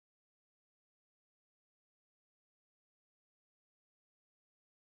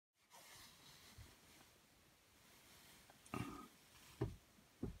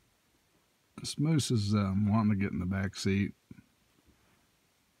This moose is wanting to get in the back seat.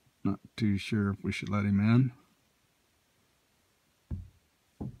 Not too sure if we should let him in.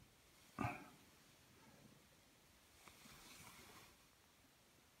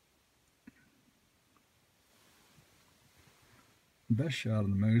 The best shot of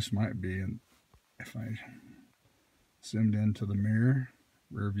the moose might be if I zoomed into the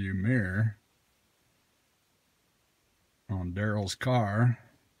rear view mirror on Daryl's car,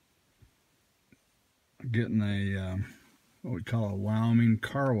 getting a what we call a Wyoming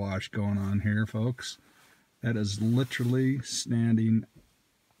car wash going on here, folks. That is literally standing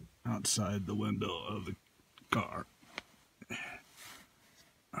outside the window of the car.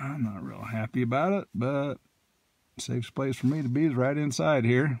 I'm not real happy about it, but safest place for me to be is right inside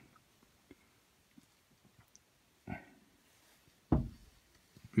here.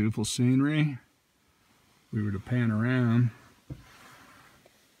 Beautiful scenery. If we were to pan around,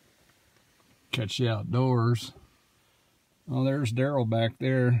 catch the outdoors. Oh, there's Daryl back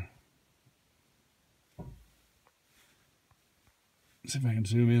there. See if I can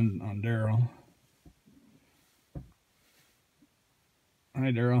zoom in on Daryl.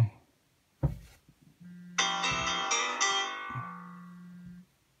 Hi, Daryl.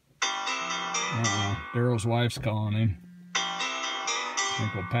 Daryl's wife's calling him. I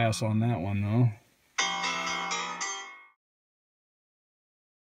think we'll pass on that one though.